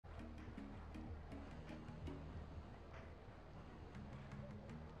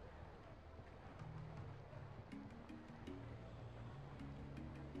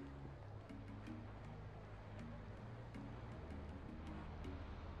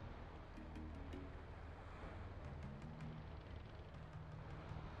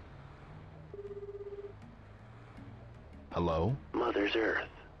Hello? Mother's Earth.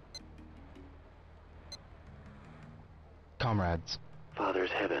 Comrades.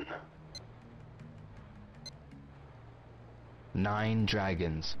 Father's Heaven. 9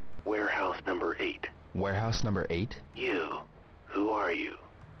 dragons. Warehouse number 8. Warehouse number 8? You. Who are you?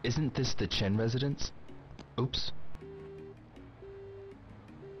 Isn't this the Chen residence? Oops.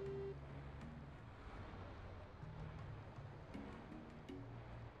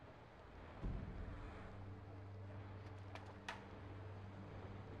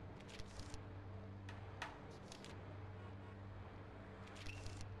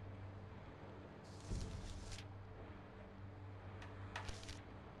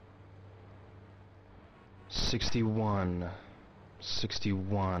 "61.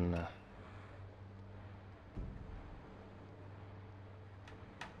 61.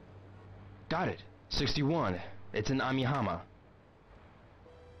 Got it. 61. It's in Amihama.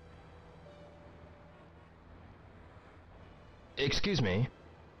 Excuse me.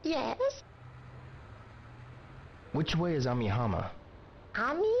 Yes? Which way is Amihama?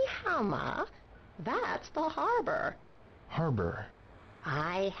 Amihama? That's the harbor. Harbor.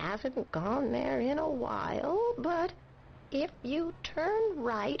 I haven't gone there in a while, but if you turn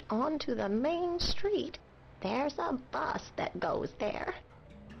right onto the main street, there's a bus that goes there.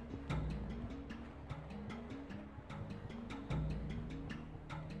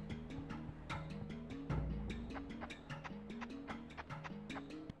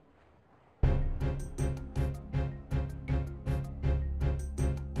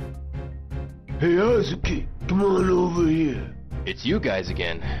 Hey, Azuki, come on over here. It's you guys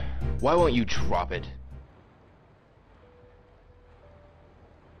again. Why won't you drop it?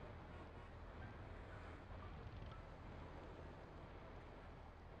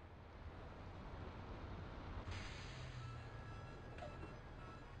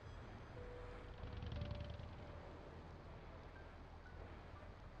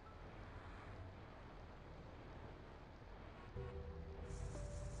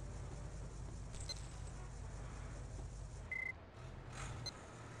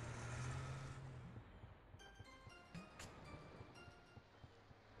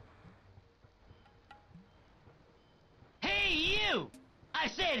 I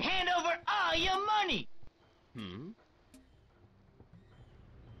said hand over all your money!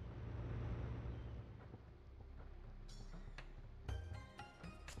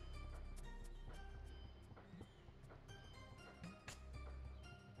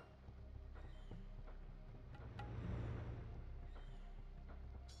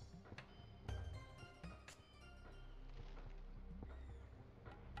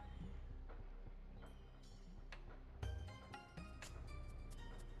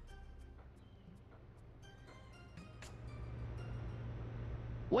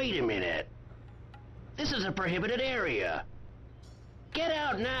 Wait a minute. This is a prohibited area. Get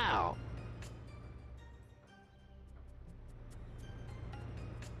out now.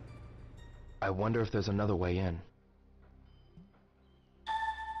 I wonder if there's another way in.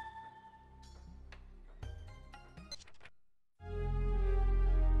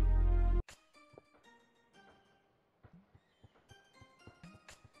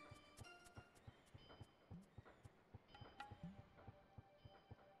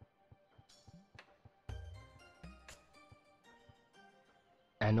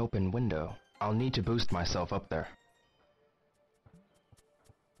 An open window. I'll need to boost myself up there.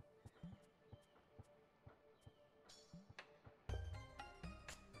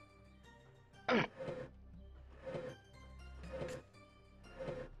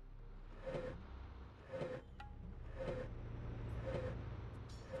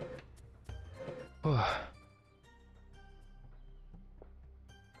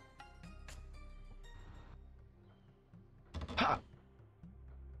 Ha!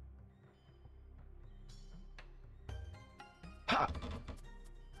 Ha!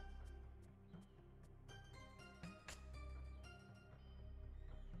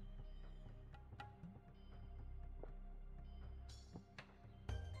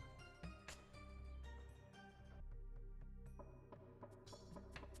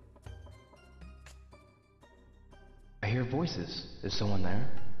 I hear voices. Is someone there?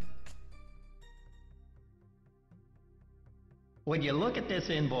 When you look at this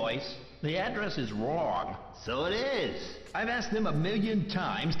invoice, the address is wrong. So it is. I've asked them 1,000,000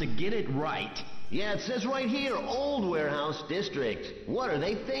 times to get it right. Yeah, it says right here, Old Warehouse District. What are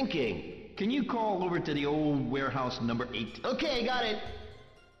they thinking? Can you call over to the old warehouse number 8? Okay, got it.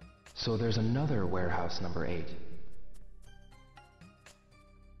 So there's another warehouse number 8.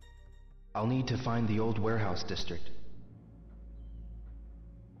 I'll need to find the old warehouse district.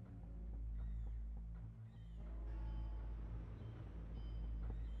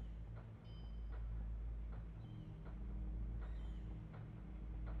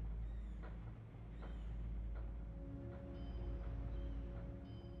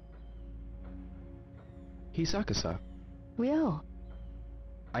 Hisaka-san. Ryo,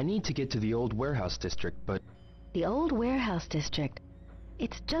 I need to get to the old warehouse district, but... the old warehouse district.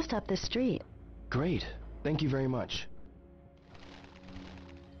 It's just up the street. Great. Thank you very much.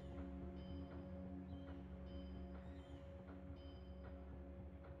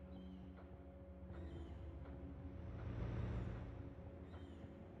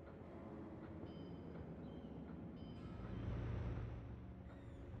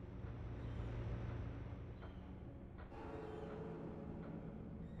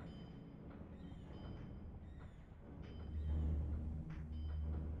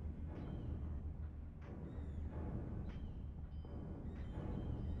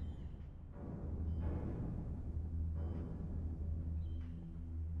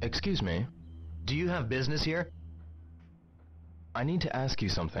 Excuse me. Do you have business here? I need to ask you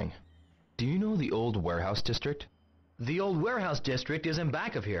something. Do you know the old warehouse district? The old warehouse district is in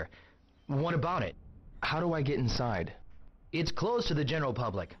back of here. What about it? How do I get inside? It's closed to the general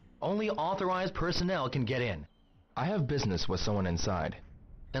public. Only authorized personnel can get in. I have business with someone inside.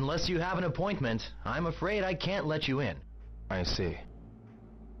 Unless you have an appointment, I'm afraid I can't let you in. I see.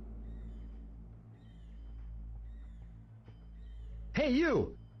 Hey,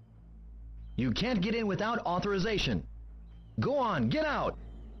 you! You can't get in without authorization. Go on, get out!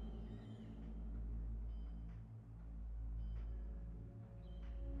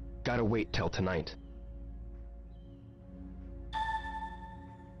 Gotta wait till tonight.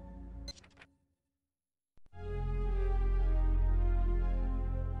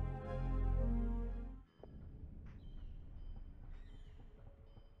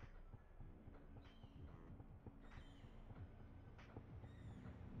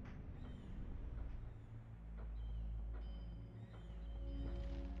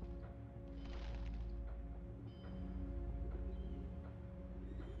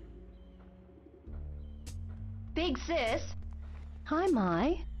 Big sis, Hi,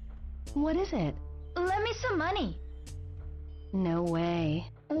 Mai. What is it? lend me some money. No way.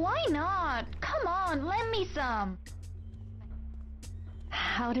 Why not? Come on, lend me some.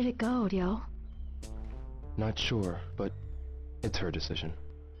 How did it go, Ryo? Not sure, but it's her decision.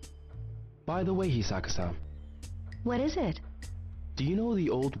 By the way, Hisaka-san, What is it? do you know the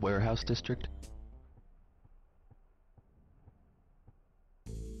old warehouse district?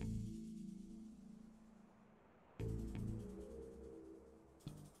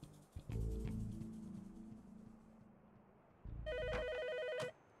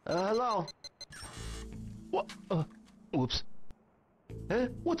 Hello? What? Whoops. Huh?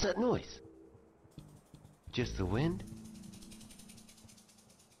 What's that noise? Just the wind?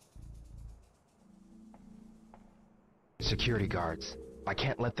 Security guards. I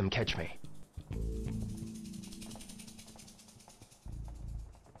can't let them catch me.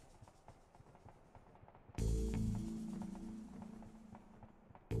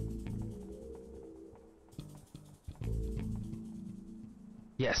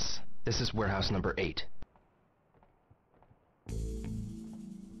 Yes, this is warehouse number 8.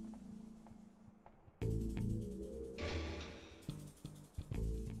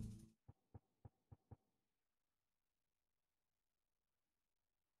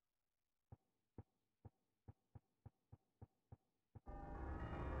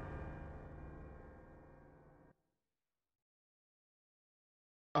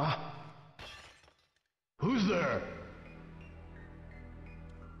 Who's there?